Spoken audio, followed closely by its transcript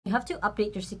you have to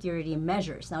update your security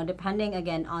measures. Now, depending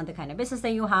again on the kind of business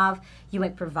that you have, you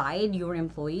might provide your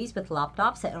employees with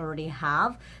laptops that already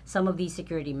have some of these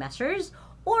security measures,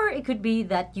 or it could be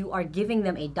that you are giving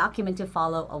them a document to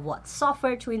follow of what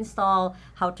software to install,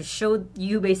 how to show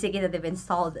you basically that they've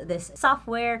installed this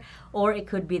software, or it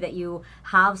could be that you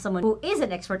have someone who is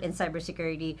an expert in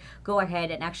cybersecurity go ahead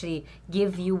and actually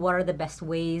give you what are the best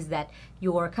ways that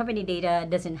your company data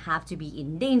doesn't have to be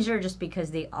in danger just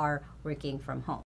because they are working from home.